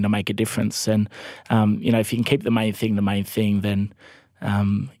 you're wanting to make a difference. And, if you can keep the main thing, then,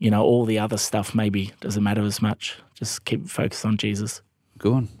 all the other stuff maybe doesn't matter as much. Just keep focused on Jesus.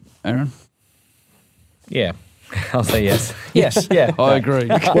 Go on. Aaron? Yeah, I'll say yes. Yes, yeah. I agree.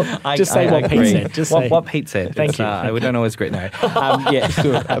 Just say what Pete said. Just say what Pete said. Thank you. We don't always agree. No.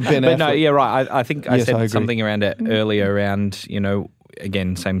 But no, yeah, right. I think I said something around it earlier around,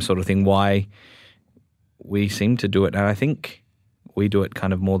 again, same sort of thing, why we seem to do it. And I think we do it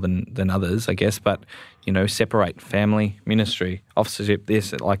kind of more than others, I guess, but, separate family, ministry, officership,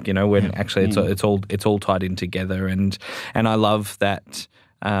 this, when actually it's all tied in together. And I love that,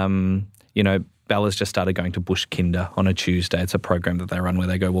 Bella's just started going to Bush Kinder on a Tuesday. It's a program that they run where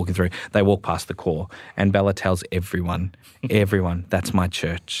they go walking through. They walk past the core, and Bella tells everyone, that's my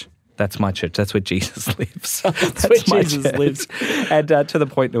church. That's my church. That's where Jesus lives. That's where Jesus lives. And to the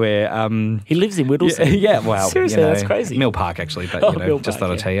point where... he lives in Whittlesea. Yeah, well... Seriously, that's crazy. Mill Park, actually, but, just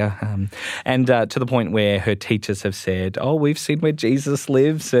thought I'd tell you. And to the point where her teachers have said, we've seen where Jesus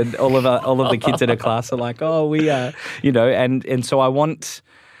lives, and all of the kids in her class are like, we are... And so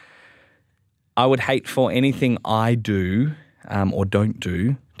I would hate for anything I do or don't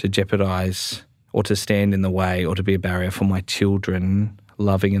do to jeopardize or to stand in the way or to be a barrier for my children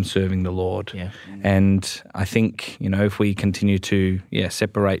loving and serving the Lord. Yeah. And I think, if we continue to,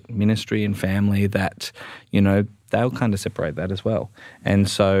 separate ministry and family, that, they'll kind of separate that as well. And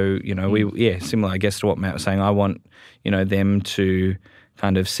so, similar, I guess, to what Matt was saying, I want, them to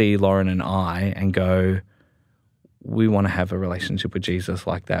kind of see Lauren and I and go, we want to have a relationship with Jesus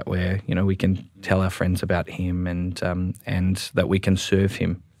like that, where, we can tell our friends about him and that we can serve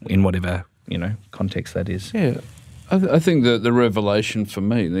him in whatever, context that is. Yeah. I think that the revelation for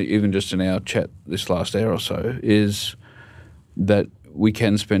me, even just in our chat this last hour or so, is that we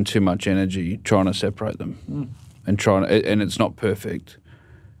can spend too much energy trying to separate them and it's not perfect,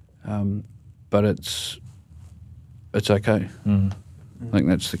 but it's okay. I think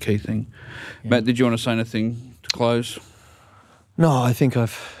that's the key thing. Yeah. Matt, did you want to say anything to close? No, I think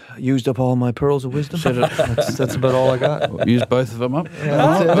I've used up all my pearls of wisdom. That's about all I got. Use both of them up?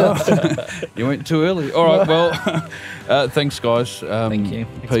 Yeah, that's it. You went too early. All right, well, thanks, guys. Thank you.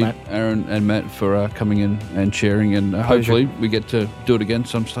 Pete, Thanks, Aaron and Matt for coming in and sharing, and hopefully we get to do it again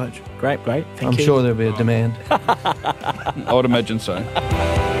some stage. Great. Thank you. I'm sure there'll be a demand. I would imagine so.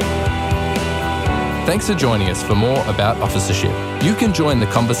 Thanks for joining us for more about officership. You can join the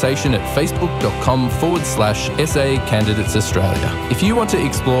conversation at facebook.com/SA Candidates Australia. If you want to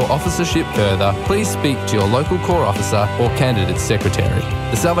explore officership further, please speak to your local Corps officer or Candidates Secretary.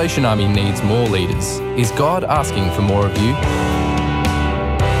 The Salvation Army needs more leaders. Is God asking for more of you?